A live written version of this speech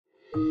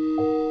Hello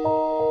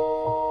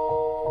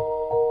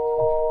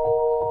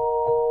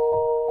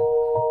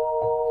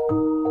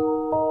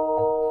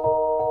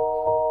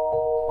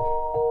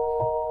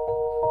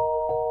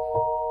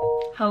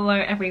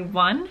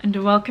everyone and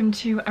welcome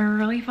to a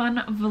really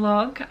fun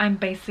vlog. I'm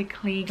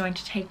basically going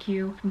to take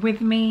you with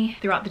me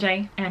throughout the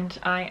day, and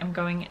I am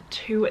going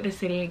to the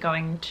city,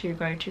 going to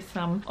go to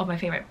some of my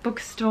favorite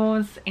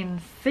bookstores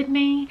in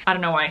Sydney. I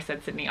don't know why I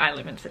said Sydney, I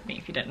live in Sydney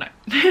if you didn't know.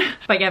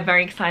 But yeah,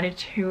 very excited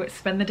to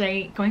spend the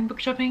day going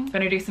book shopping.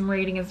 Gonna do some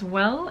reading as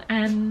well,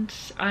 and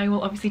I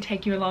will obviously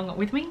take you along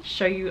with me,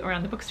 show you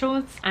around the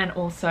bookstores, and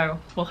also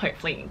will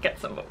hopefully get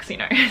some books, you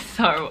know.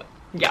 So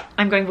yeah,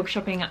 I'm going book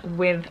shopping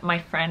with my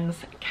friends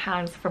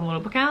Kaz from Little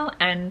Book Owl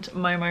and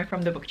Momo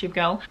from the Booktube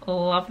Girl.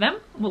 Love them.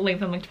 We'll leave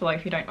them linked below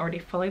if you don't already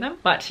follow them.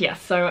 But yeah,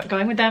 so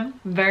going with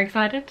them, very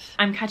excited.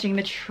 I'm catching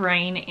the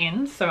train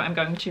in, so I'm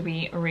going to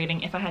be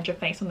reading If I Had Your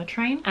Face on the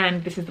Train,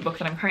 and this is the book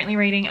that I'm currently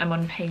reading. I'm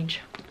on page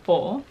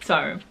 4,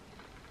 so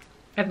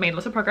I've made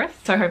lots of progress,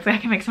 so hopefully I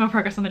can make some more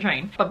progress on the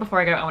train. But before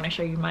I go, I want to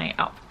show you my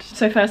outfit.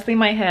 So firstly,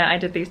 my hair, I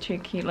did these 2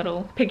 cute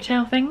little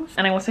pigtail things,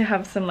 and I also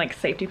have some like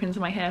safety pins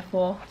in my hair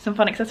for some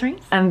fun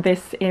accessories. And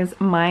this is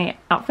my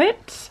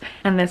outfit,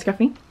 and there's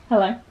Scruffy.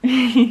 Hello.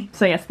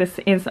 So yes, this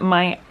is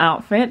my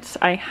outfit.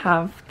 I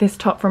have this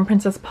top from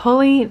Princess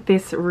Polly,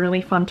 this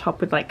really fun top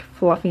with like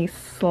fluffy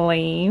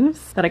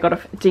sleeves that I got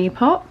off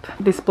Depop,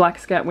 this black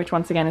skirt which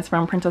once again is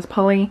from Princess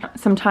Polly,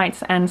 some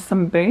tights and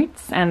some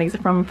boots, and these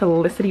are from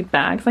Felicity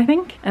Bags I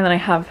think. And then I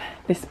have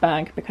this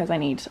bag because I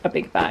need a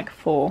big bag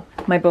for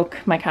my book,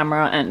 my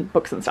camera and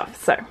books and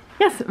stuff. So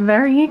yes,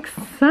 very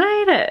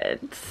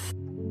excited.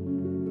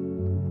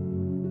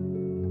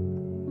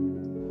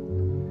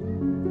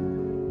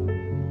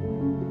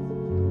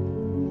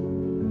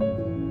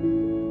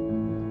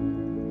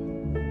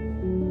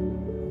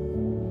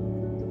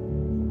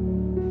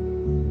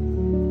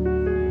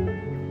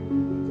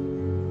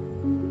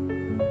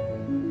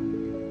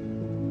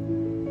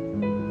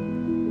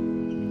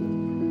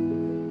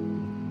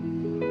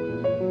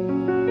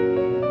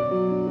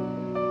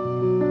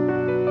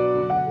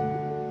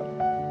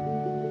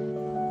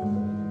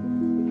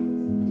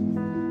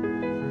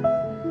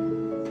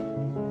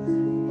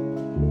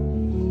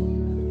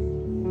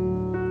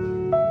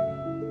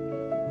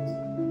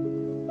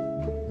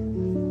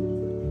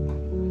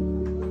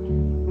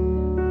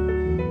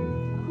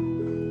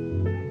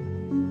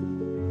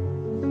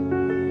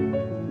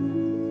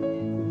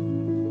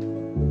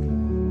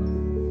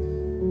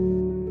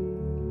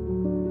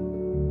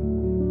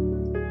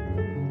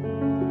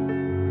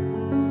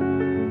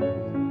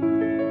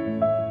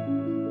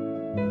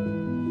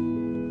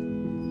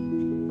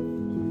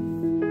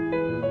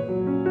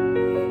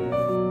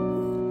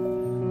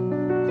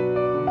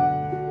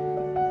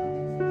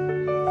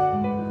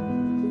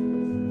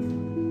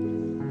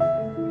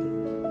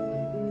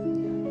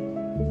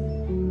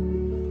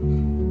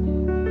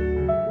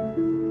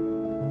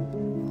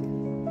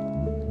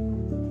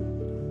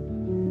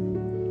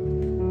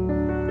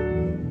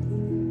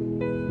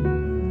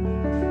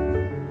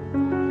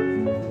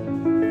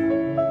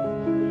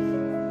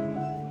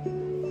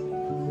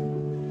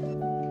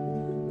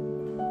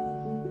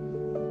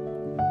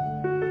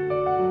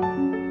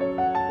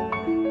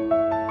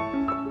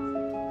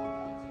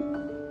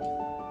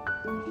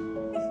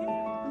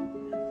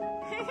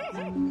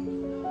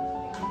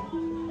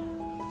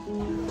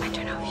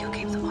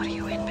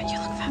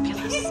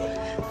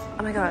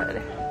 Oh my god,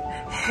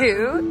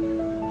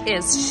 who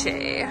is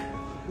she?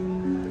 Oh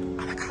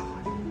my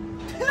god.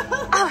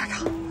 Oh my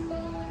god.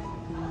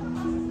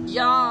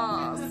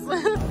 Yes.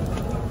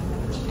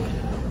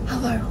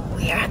 Hello,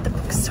 we are at the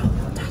bookstore.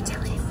 Don't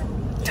tell anyone.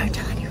 Don't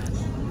tell anyone.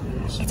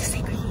 It's a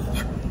secret.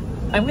 Yeah.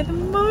 I'm with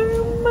Momo.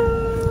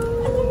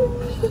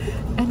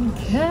 And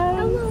Kaz.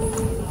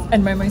 Hello.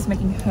 And Momo's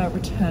making her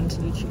return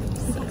to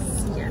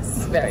YouTube.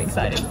 Yes. Very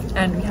excited.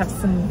 And we have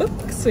some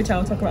books, which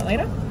I'll talk about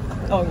later.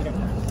 Oh, you don't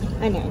have.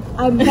 I know.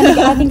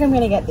 I think I'm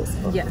gonna get this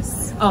book.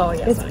 Yes. Oh,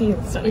 yes. It's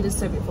beautiful. It is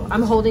so beautiful.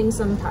 I'm holding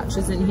some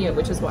patches in here,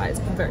 which is why it's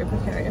very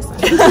precarious.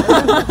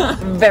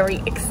 Very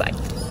excited.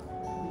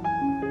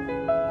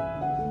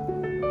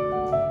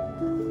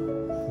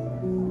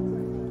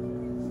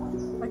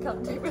 I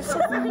can't do this.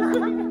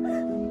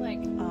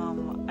 Like,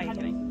 are you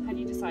kidding? How do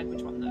you decide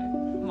which one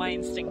though? My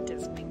instinct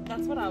is pink.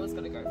 That's what I was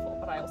gonna go for,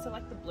 but I also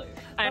like the blue.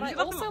 I But I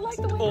also like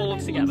the way all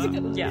they're together.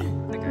 together. Yeah,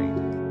 agreed.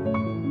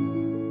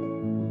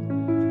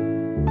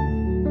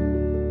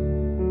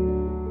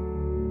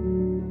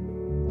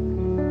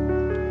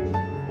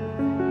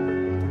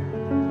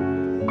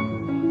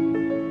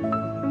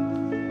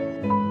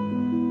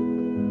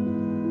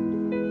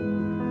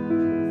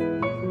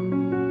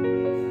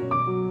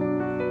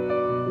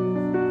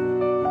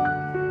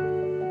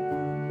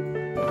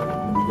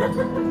 I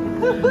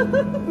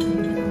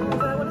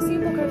want to see a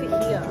book over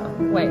here.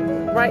 Wait,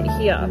 right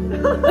here.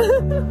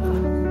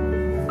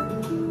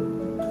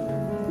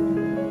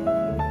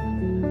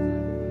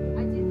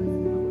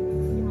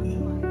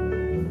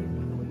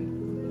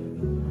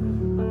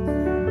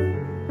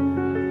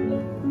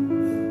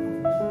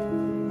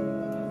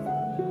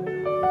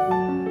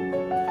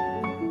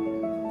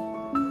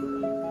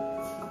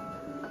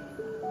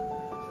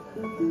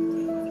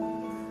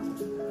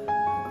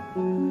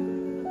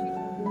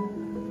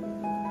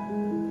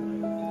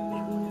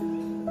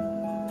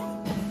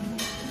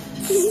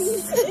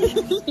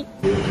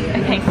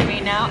 Okay, so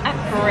we're now at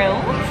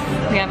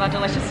Grills. We have our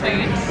delicious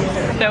food.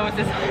 There was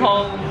this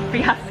whole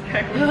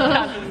fiasco with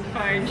Taz's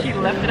phone. She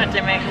left it at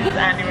Dimmicks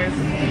and it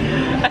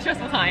was a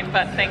stressful time,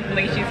 but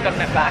thankfully she's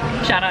gotten it back.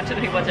 Shout out to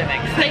the people at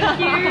Dimmicks. Thank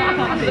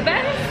you, the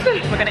best.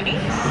 We're gonna eat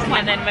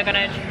and then we're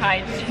gonna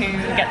try to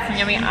get some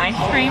yummy ice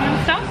cream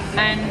and stuff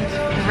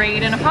and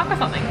read in a park or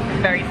something.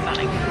 Very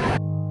stunning.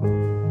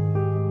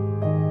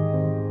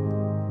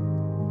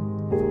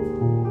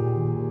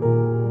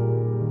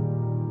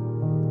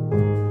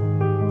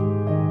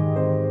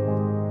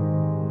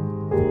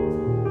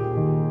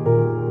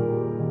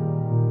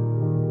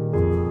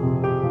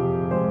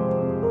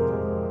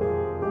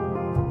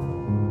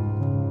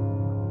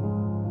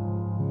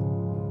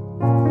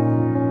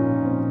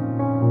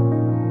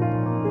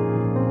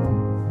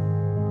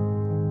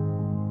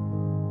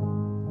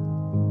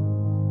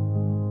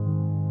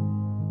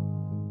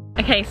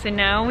 Okay, so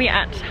now we're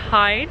at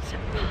Hyde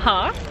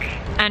Park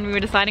and we were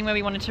deciding where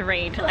we wanted to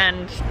read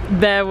and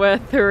there were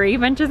 3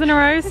 benches in a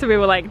row, so we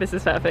were like, this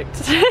is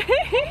perfect.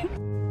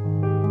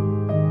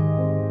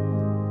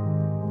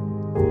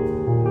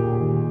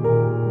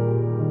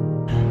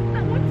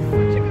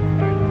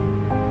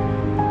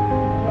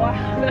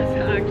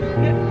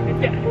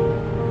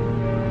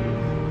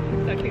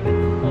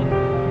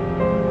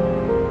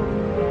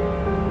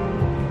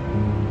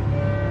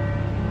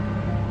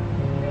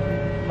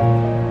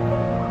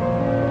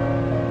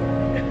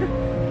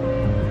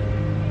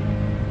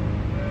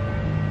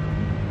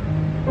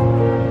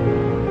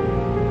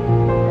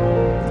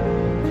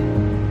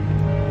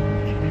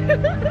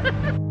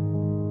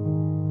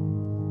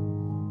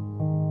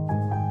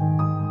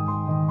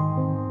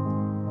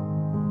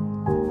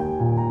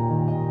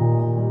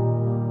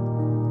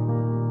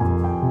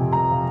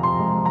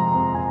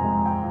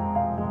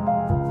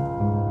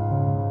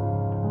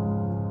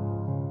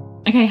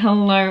 Okay,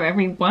 hello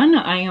everyone.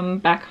 I am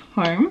back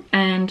home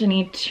and I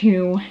need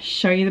to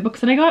show you the books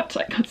that I got.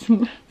 I got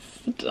some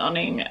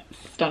stunning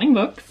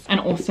books and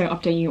also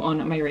update you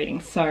on my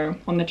reading. So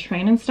on the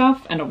train and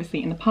stuff and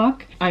obviously in the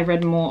park, I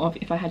read more of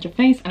If I Had Your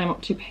Face and I'm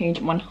up to page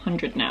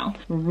 100 now.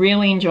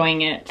 Really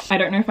enjoying it. I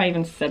don't know if I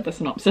even said the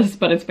synopsis,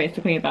 but it's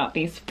basically about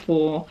these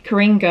 4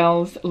 Korean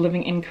girls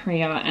living in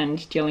Korea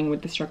and dealing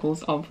with the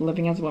struggles of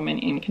living as women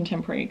in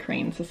contemporary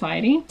Korean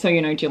society. So,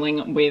 you know,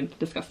 dealing with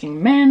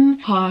disgusting men,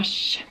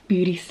 harsh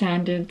beauty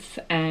standards,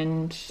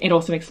 and it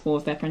also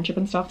explores their friendship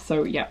and stuff.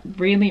 So yeah,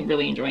 really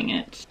enjoying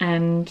it.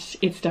 And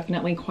it's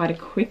definitely quite a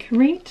quick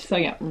read. So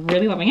yeah,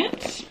 really loving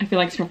it. I feel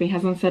like Scruffy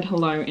hasn't said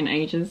hello in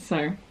ages,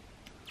 so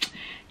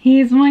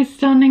here's my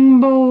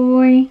stunning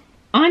boy.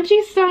 Aren't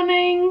you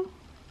stunning?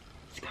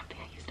 Scruffy,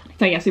 are you stunning?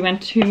 So yes, we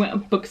went to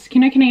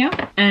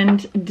Bookswithchloe and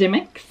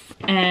Dimmicks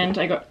and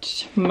I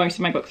got most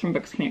of my books from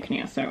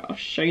Bookswithchloe, so I'll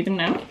show you them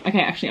now.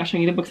 Okay, actually I'll show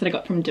you the books that I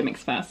got from Dimmicks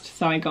first.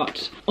 So I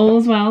got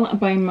All's Well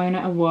by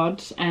Mona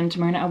Award, and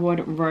Mona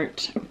Award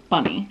wrote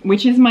Bunny,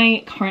 which is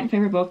my current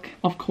favourite book.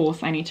 Of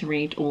course I need to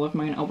read all of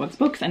Mona Award's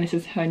books and this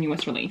is her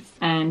newest release.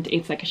 And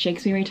it's like a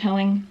Shakespeare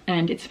retelling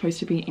and it's supposed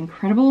to be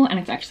incredible, and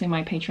it's actually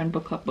my Patreon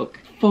book club book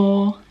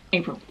for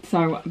April.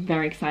 So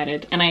very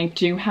excited. And I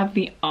do have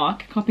the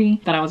ARC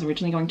copy that I was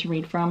originally going to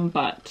read from,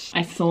 but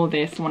I saw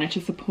this, wanted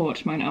to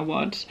support Mona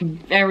Award.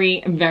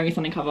 Very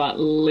stunning cover,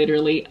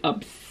 literally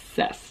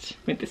obsessed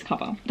with this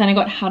cover. Then I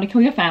got How to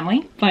Kill Your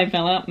Family by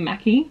Bella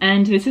Mackie,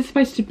 and this is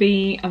supposed to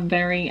be a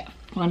very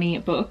funny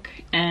book,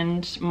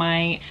 and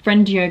my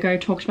friend Diogo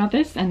talked about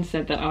this and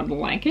said that I would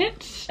like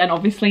it. And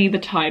obviously the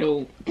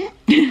title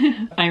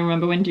I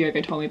remember when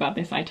Diogo told me about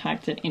this, I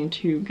typed it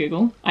into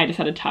Google. I just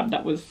had a tab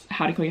that was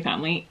How to Kill Your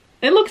Family.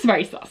 It looks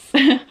very sus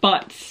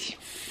but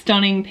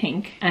stunning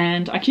pink,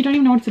 and I actually don't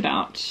even know what it's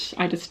about.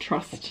 I just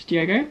trust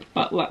Diogo,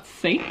 but let's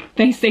see.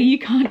 They say you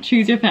can't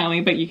choose your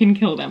family, but you can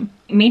kill them.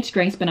 Meet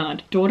Grace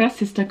Bernard, daughter,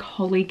 sister,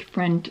 colleague,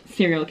 friend,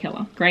 serial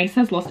killer. Grace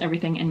has lost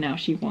everything and now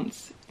she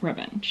wants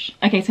revenge.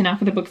 Okay, so now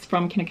for the books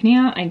from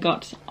Kinokuniya, I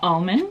got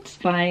Almond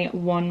by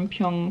Won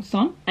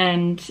Pyong-son,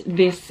 and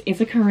this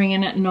is a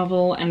Korean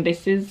novel, and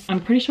this is,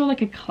 I'm pretty sure,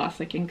 like a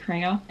classic in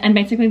Korea. And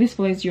basically this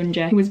follows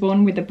Yoonjae, who was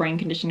born with a brain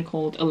condition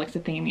called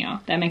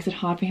alexithymia that makes it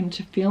hard for him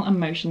to feel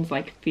emotions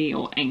like fear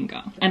or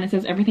anger. And it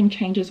says everything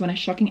changes when a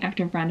shocking act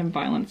of random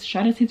violence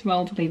shatters his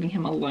world, leaving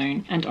him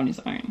alone and on his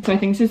own. So I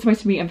think this is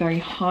supposed to be a very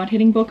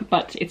hard-hitting book,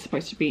 but it's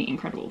supposed to be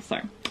incredible.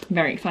 So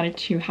very excited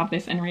to have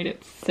this and read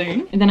it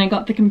soon. And then I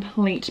got the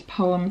complete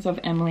poems of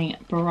Emily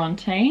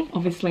Bronte.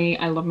 Obviously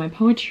I love my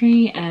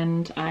poetry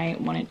and I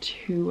wanted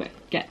to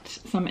get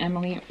some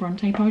Emily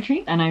Bronte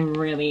poetry, and I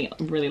really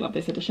love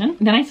this edition.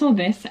 Then I saw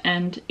this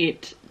and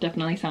it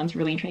definitely sounds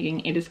really intriguing.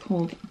 It is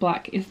called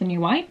Black is the New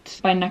White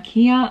by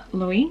Nakia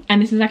Louis,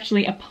 and this is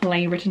actually a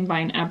play written by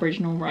an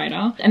Aboriginal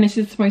writer, and this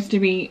is supposed to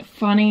be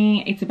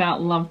funny. It's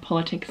about love,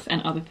 politics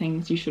and other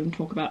things you shouldn't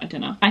talk about at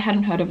dinner. I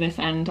hadn't heard of this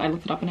and I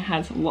looked it up and it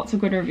has lots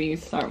of good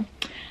reviews, so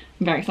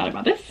very excited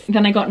about this.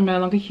 Then I got No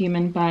Longer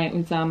Human by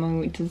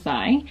Osamu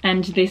Dazai,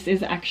 and this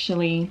is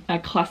actually a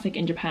classic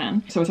in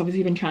Japan, so it's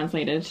obviously been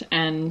translated,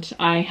 and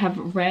I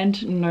have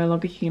read No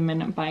Longer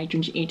Human by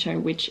Junji Ito,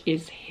 which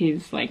is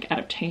his like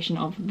adaptation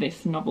of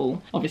this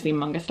novel, obviously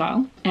manga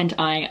style, and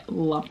I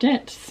loved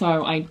it,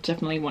 so I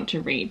definitely want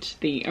to read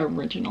the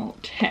original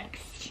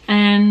text.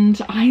 And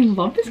I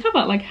love this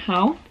cover, like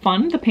how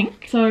fun, the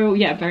pink. So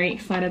yeah, very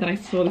excited that I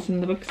saw this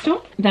in the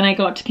bookstore. Then I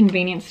got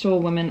Convenience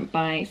Store Woman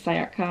by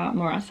Sayaka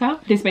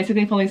Murasa. This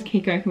basically follows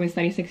Kiko, who is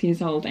 36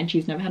 years old and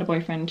she's never had a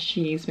boyfriend.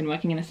 She's been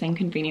working in the same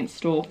convenience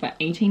store for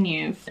 18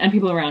 years and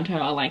people around her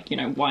are like, you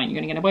know, why aren't you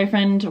gonna get a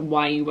boyfriend?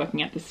 Why are you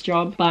working at this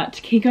job? But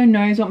Kiko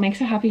knows what makes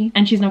her happy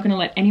and she's not gonna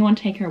let anyone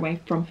take her away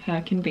from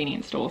her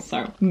convenience store.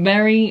 So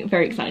very,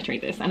 very excited to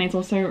read this, and it's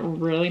also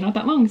really not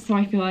that long, so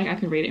I feel like I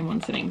could read it in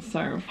one sitting.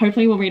 So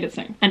hopefully we'll read it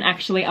soon. And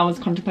actually I was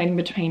contemplating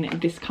between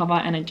this cover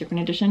and a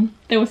different edition.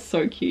 They were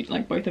so cute,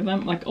 like both of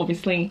them. Like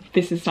obviously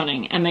this is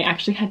stunning, and they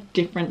actually had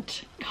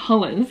different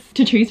colors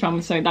to choose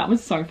from, so that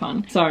was so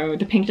fun. So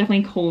the pink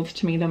definitely called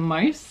to me the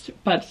most,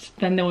 but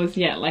then there was,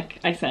 yeah, like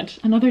I said,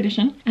 another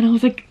edition, and I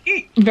was like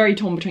very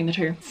torn between the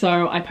two.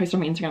 So I posted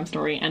on my Instagram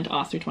story and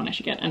asked which one I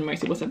should get, and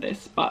most people said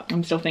this, but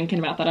I'm still thinking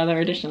about that other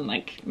edition,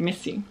 like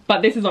miss you.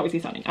 But this is obviously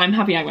stunning. I'm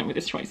happy I went with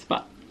this choice,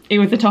 but it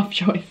was a tough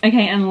choice.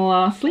 Okay, and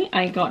lastly,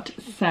 I got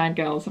Sad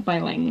Girls by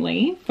Lang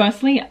Leave.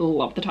 Firstly,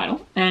 love the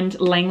title, and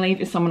Lang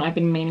Leave is someone I've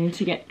been meaning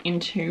to get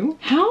into.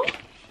 How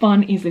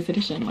fun is this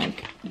edition?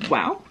 Like,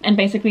 wow. And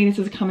basically this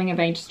is a coming of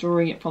age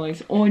story. It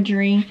follows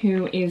Audrey,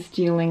 who is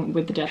dealing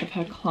with the death of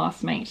her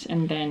classmate,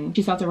 and then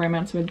she starts a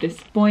romance with this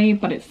boy,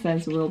 but it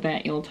says, will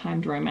their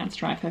ill-timed romance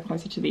drive her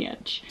closer to the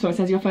edge? So it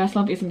says, your first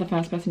love isn't the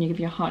first person you give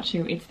your heart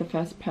to, it's the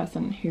first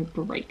person who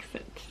breaks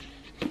it.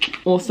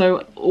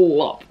 Also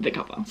love the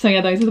cover. So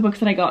yeah, those are the books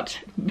that I got.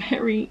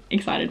 Very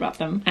excited about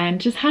them and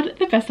just had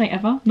the best day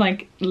ever.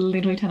 Like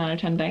literally 10 out of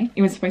 10 day.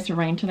 It was supposed to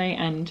rain today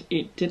and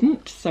it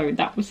didn't, so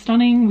that was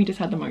stunning. We just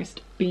had the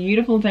most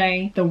beautiful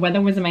day. The weather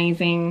was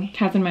amazing.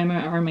 Kaz and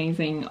Momo are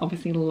amazing.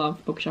 Obviously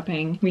love book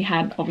shopping. We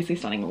had obviously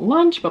stunning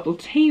lunch, bubble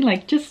tea,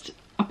 like just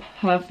a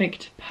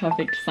perfect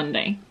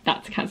Sunday.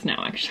 That's Kaz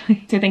now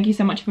actually. So thank you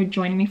so much for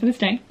joining me for this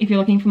day. If you're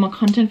looking for more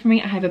content from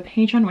me, I have a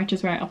Patreon, which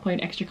is where I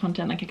upload extra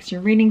content like extra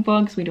reading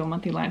vlogs. We do a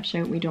monthly live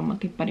show, we do a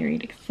monthly buddy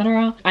read,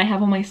 etc. I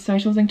have all my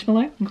socials linked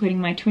below, including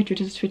my Twitch,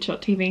 which is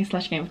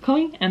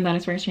twitch.tv/gamewithchloe, and that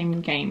is where I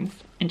stream games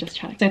and just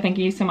chatting. So thank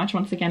you so much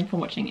once again for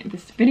watching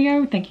this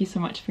video. Thank you so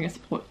much for your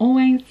support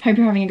always. Hope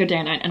you're having a good day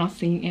and night, and I'll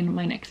see you in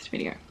my next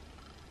video.